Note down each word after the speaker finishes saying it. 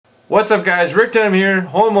What's up guys, Rick Dunham here,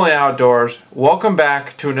 Holy Moly Outdoors. Welcome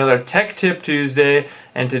back to another Tech Tip Tuesday,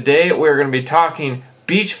 and today we're going to be talking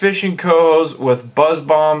beach fishing cohos with buzz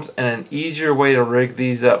bombs and an easier way to rig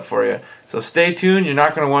these up for you. So stay tuned, you're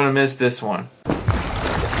not going to want to miss this one.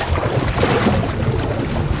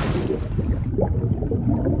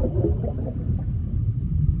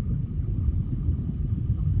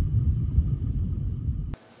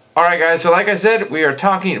 Alright guys, so like I said, we are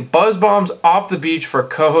talking buzz bombs off the beach for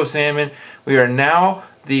coho salmon. We are now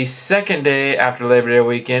the second day after Labor Day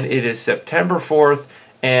weekend. It is September 4th,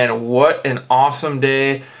 and what an awesome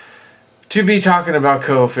day to be talking about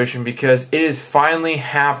coho fishing because it is finally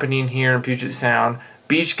happening here in Puget Sound.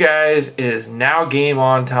 Beach guys, it is now game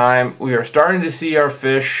on time. We are starting to see our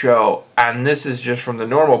fish show, and this is just from the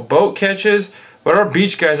normal boat catches, but our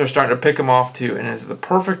beach guys are starting to pick them off too, and it's the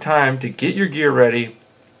perfect time to get your gear ready.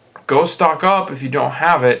 Go stock up if you don't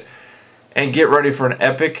have it and get ready for an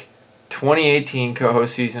epic 2018 coho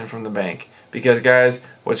season from the bank. Because guys,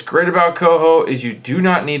 what's great about coho is you do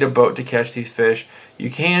not need a boat to catch these fish. You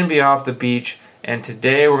can be off the beach, and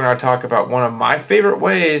today we're going to talk about one of my favorite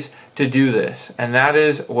ways to do this, and that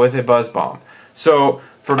is with a buzz bomb. So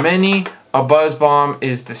for many, a buzz bomb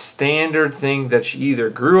is the standard thing that you either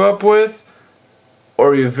grew up with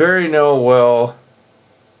or you very know well.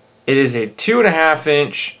 It is a 2.5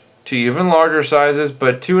 inch to even larger sizes,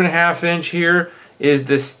 but 2.5 inch here is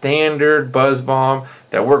the standard buzz bomb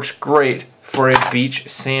that works great for a beach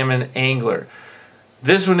salmon angler.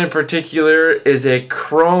 This one in particular is a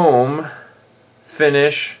chrome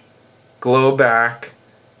finish glow back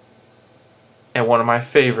and one of my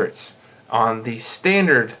favorites on the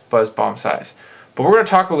standard buzz bomb size. But we're going to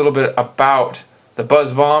talk a little bit about the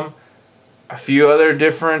buzz bomb, a few other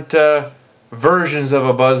different versions of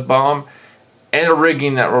a buzz bomb, and a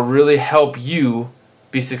rigging that will really help you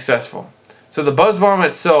be successful. So the buzz bomb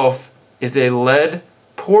itself is a lead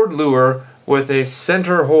poured lure with a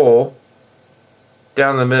center hole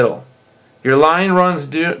down the middle. Your line runs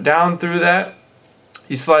down through that,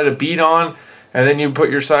 you slide a bead on, and then you put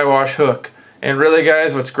your siwash hook. And really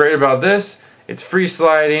guys, what's great about this, it's free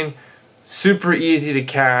sliding, super easy to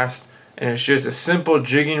cast, and it's just a simple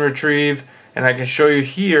jigging retrieve. And I can show you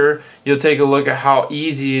here, you'll take a look at how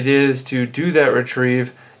easy it is to do that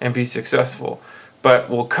retrieve and be successful. But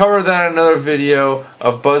we'll cover that in another video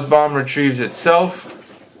of buzz bomb retrieves itself.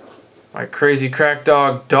 My crazy crack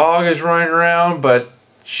dog is running around, but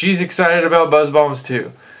she's excited about buzz bombs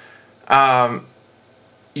too. You have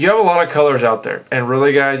a lot of colors out there, and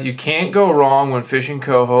really guys, you can't go wrong when fishing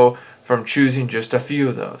coho from choosing just a few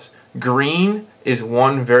of those. Green is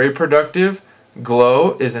one very productive.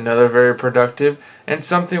 Glow is another very productive, and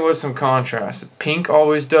something with some contrast. Pink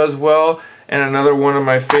always does well, and another one of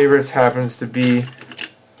my favorites happens to be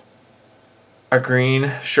a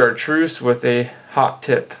green chartreuse with a hot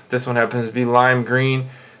tip. This one happens to be lime green,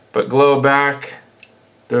 but glow back,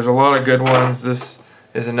 there's a lot of good ones. This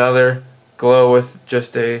is another glow with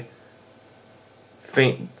just a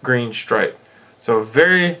faint green stripe. So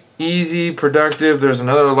very easy, productive. There's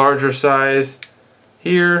another larger size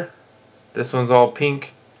here. This one's all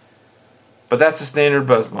pink, but that's the standard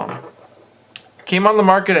buzz bomb. Came on the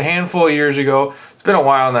market a handful of years ago. It's been a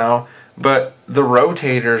while now, but the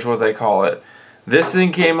Rotator is what they call it. This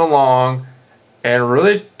thing came along and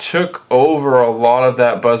really took over a lot of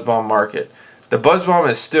that buzz bomb market. The buzz bomb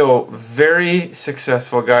is still very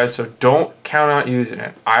successful, guys, so don't count out using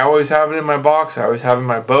it. I always have it in my box. I always have it in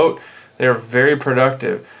my boat. They're very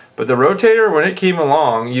productive. But the Rotator, when it came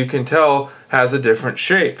along, you can tell has a different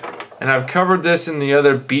shape. And I've covered this in the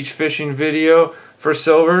other beach fishing video for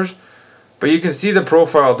silvers, but you can see the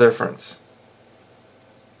profile difference.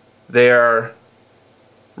 Rotator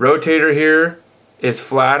here is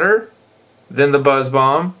flatter than the buzz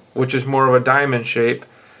bomb, which is more of a diamond shape,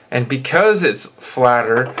 and because it's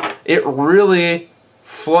flatter, it really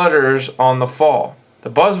flutters on the fall. The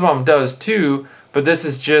buzz bomb does too, but this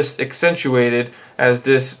is just accentuated as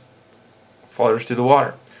this flutters through the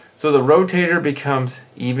water. So the Rotator becomes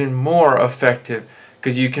even more effective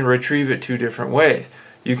because you can retrieve it two different ways.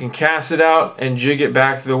 You can cast it out and jig it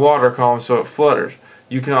back to the water column so it flutters.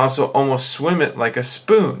 You can also almost swim it like a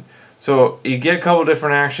spoon. So you get a couple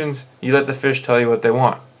different actions, you let the fish tell you what they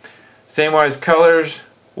want. Same wise colors,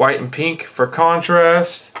 white and pink for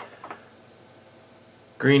contrast.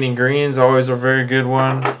 Green and green is always a very good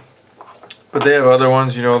one. But they have other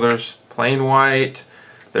ones, you know, there's plain white,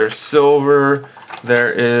 there's silver,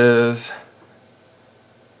 there is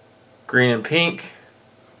green and pink,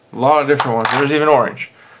 a lot of different ones. There's even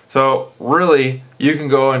orange. So really, you can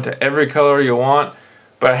go into every color you want,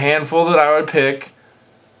 but a handful that I would pick,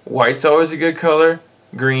 white's always a good color,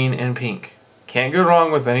 green, and pink. Can't go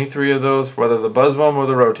wrong with any three of those, whether the buzz bomb or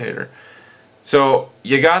the rotator. So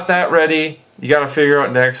you got that ready. You got to figure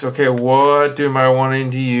out next, okay, what am I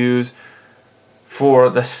wanting to use for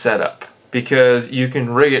the setup? Because you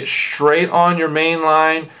can rig it straight on your main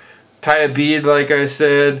line, tie a bead like I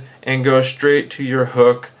said, and go straight to your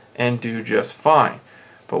hook and do just fine.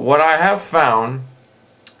 But what I have found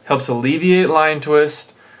helps alleviate line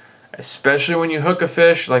twist, especially when you hook a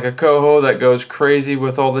fish like a coho that goes crazy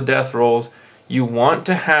with all the death rolls. You want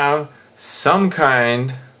to have some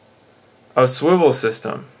kind of swivel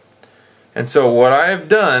system. And so what I have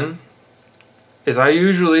done is I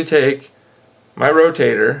usually take my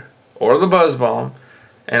rotator or the buzz bomb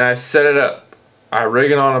and I set it up. I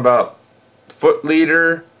rig it on about foot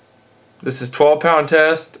leader. This is 12-pound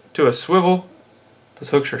test to a swivel.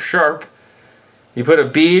 Those hooks are sharp. You put a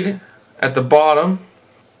bead at the bottom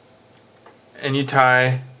and you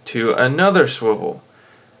tie to another swivel.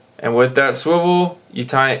 And with that swivel, you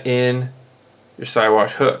tie in your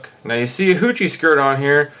siwash hook. Now you see a hoochie skirt on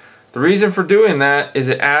here. The reason for doing that is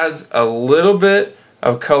it adds a little bit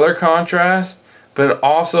of color contrast, but it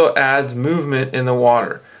also adds movement in the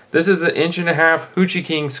water. This is an 1.5" Hoochie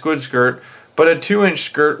King squid skirt, but a 2-inch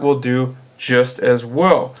skirt will do just as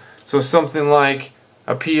well. So something like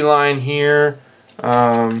a P-line here,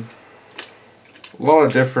 a lot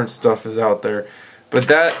of different stuff is out there, but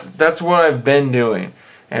that's what I've been doing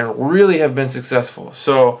and really have been successful.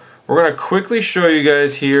 So we're going to quickly show you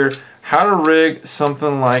guys here how to rig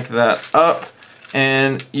something like that up,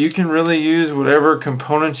 and you can really use whatever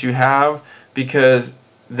components you have, because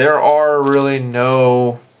there are really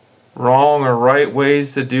no wrong or right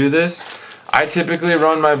ways to do this. I typically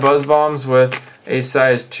run my buzz bombs with a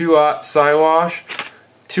size 2/0 siwash,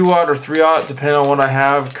 2/0 or 3/0 depending on what I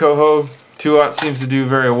have. Coho 2/0 seems to do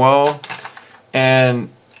very well, and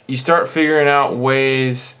you start figuring out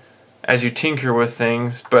ways as you tinker with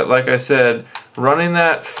things. But like I said, running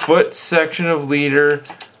that foot section of leader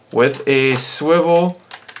with a swivel,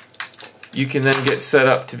 you can then get set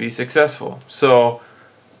up to be successful. So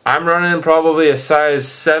I'm running probably a size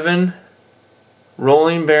 7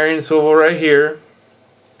 rolling bearing swivel right here.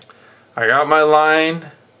 I got my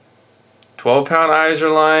line, 12-pound Iser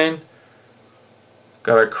line,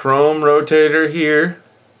 got a chrome rotator here,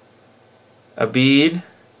 a bead,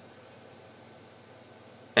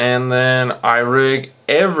 and then I rig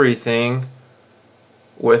everything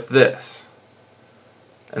with this.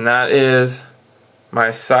 And that is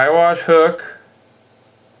my siwash hook.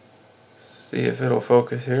 See if it'll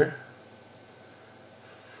focus here.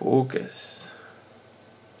 Focus.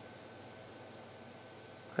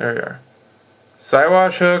 There you are.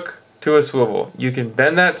 Siwash hook to a swivel. You can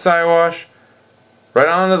bend that siwash right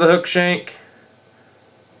onto the hook shank,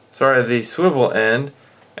 sorry, the swivel end,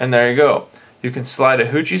 and there you go. You can slide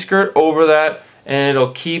a hoochie skirt over that and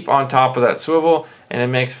it'll keep on top of that swivel, and it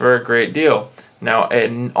makes for a great deal. Now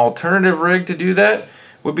an alternative rig to do that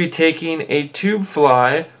would be taking a tube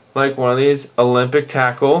fly like one of these Olympic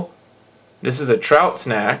tackle. This is a trout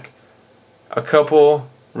snack. A couple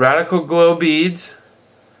radical glow beads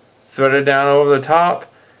threaded down over the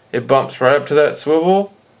top. It bumps right up to that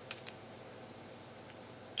swivel.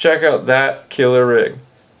 Check out that killer rig.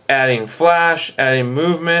 Adding flash, adding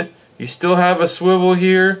movement. You still have a swivel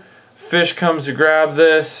here. Fish comes to grab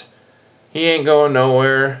this. He ain't going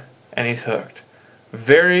nowhere and he's hooked.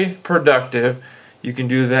 Very productive. You can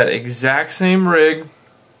do that exact same rig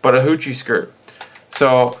but a hoochie skirt.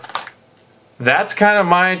 So that's kind of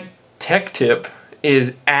my tech tip,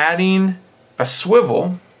 is adding a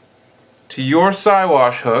swivel to your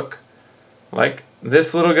siwash hook like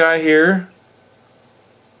this little guy here,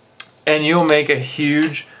 and you'll make a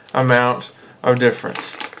huge amount of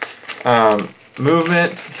difference.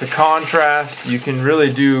 Movement, the contrast, you can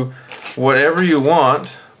really do whatever you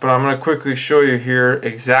want, but I'm going to quickly show you here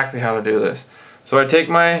exactly how to do this. So I take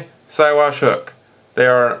my siwash hook. They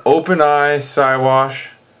are an open eye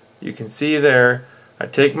siwash. You can see there. I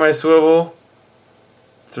take my swivel,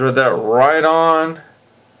 throw that right on,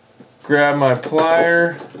 grab my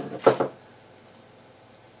plier,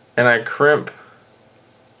 and I crimp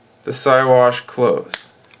the siwash closed.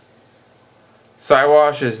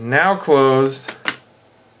 Siwash is now closed.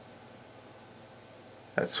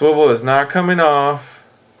 That swivel is not coming off,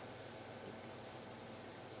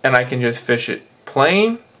 and I can just fish it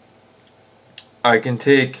plain. I can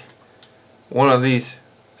take one of these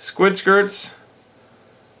squid skirts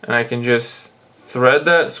and I can just thread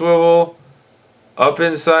that swivel up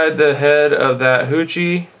inside the head of that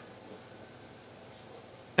hoochie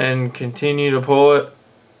and continue to pull it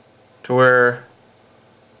to where,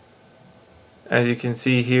 as you can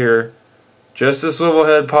see here, Just the swivel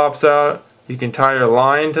head pops out. You can tie your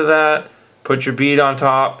line to that, put your bead on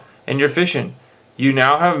top, and you're fishing. You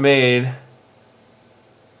now have made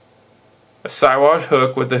a siwash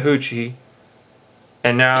hook with the Hoochie,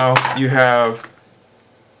 and now you have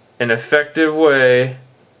an effective way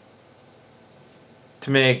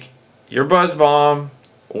to make your buzz bomb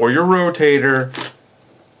or your rotator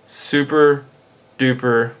super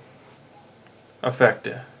duper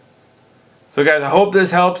effective. So guys, I hope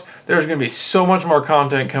this helps. There's going to be so much more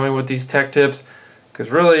content coming with these tech tips, because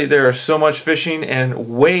really there is so much fishing and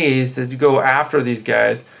ways that you go after these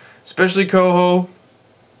guys, especially coho,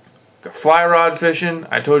 fly rod fishing.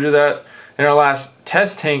 I told you that in our last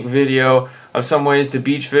test tank video of some ways to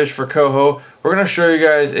beach fish for coho. We're going to show you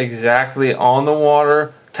guys exactly on the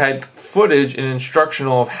water type footage and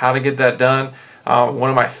instructional of how to get that done. One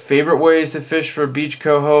of my favorite ways to fish for beach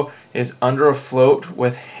coho is under a float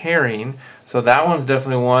with herring. So that one's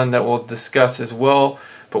definitely one that we'll discuss as well.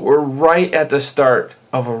 But we're right at the start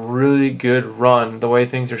of a really good run, the way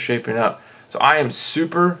things are shaping up. So I am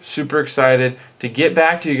super, super excited to get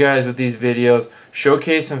back to you guys with these videos,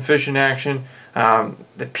 showcase some fishing action.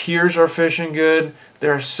 The piers are fishing good.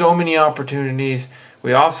 There are so many opportunities.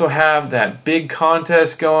 We also have that big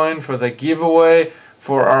contest going for the giveaway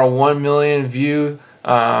for our 1 million view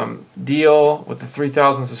deal with the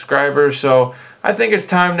 3,000 subscribers. So I think it's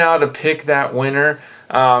time now to pick that winner.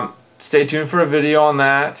 Stay tuned for a video on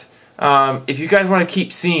that. If you guys want to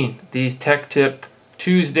keep seeing these tech tip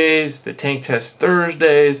Tuesdays, the tank test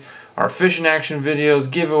Thursdays, our fishing action videos,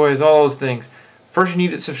 giveaways, all those things, first you need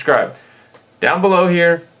to subscribe. Down below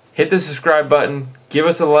here, hit the subscribe button, give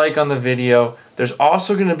us a like on the video. There's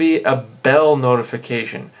also going to be a bell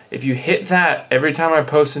notification. If you hit that every time I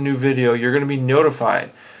post a new video, you're going to be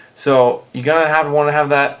notified. So you're going to want to have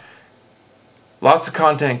that. Lots of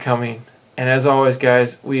content coming. And as always,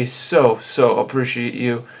 guys, we so appreciate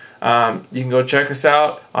you. You can go check us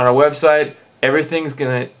out on our website. Everything's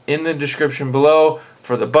going to in the description below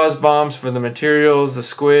for the buzz bombs, for the materials, the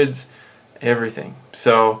squids, everything.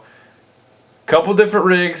 So couple different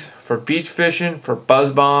rigs for beach fishing, for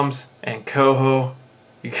buzz bombs and coho.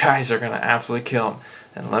 You guys are going to absolutely kill them.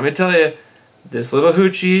 And let me tell you, this little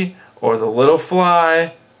Hoochie or the little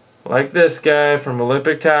fly like this guy from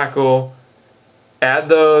Olympic Tackle, add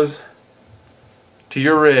those to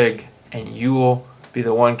your rig and you will be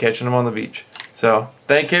the one catching them on the beach. So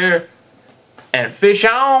take care and fish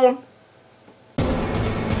on!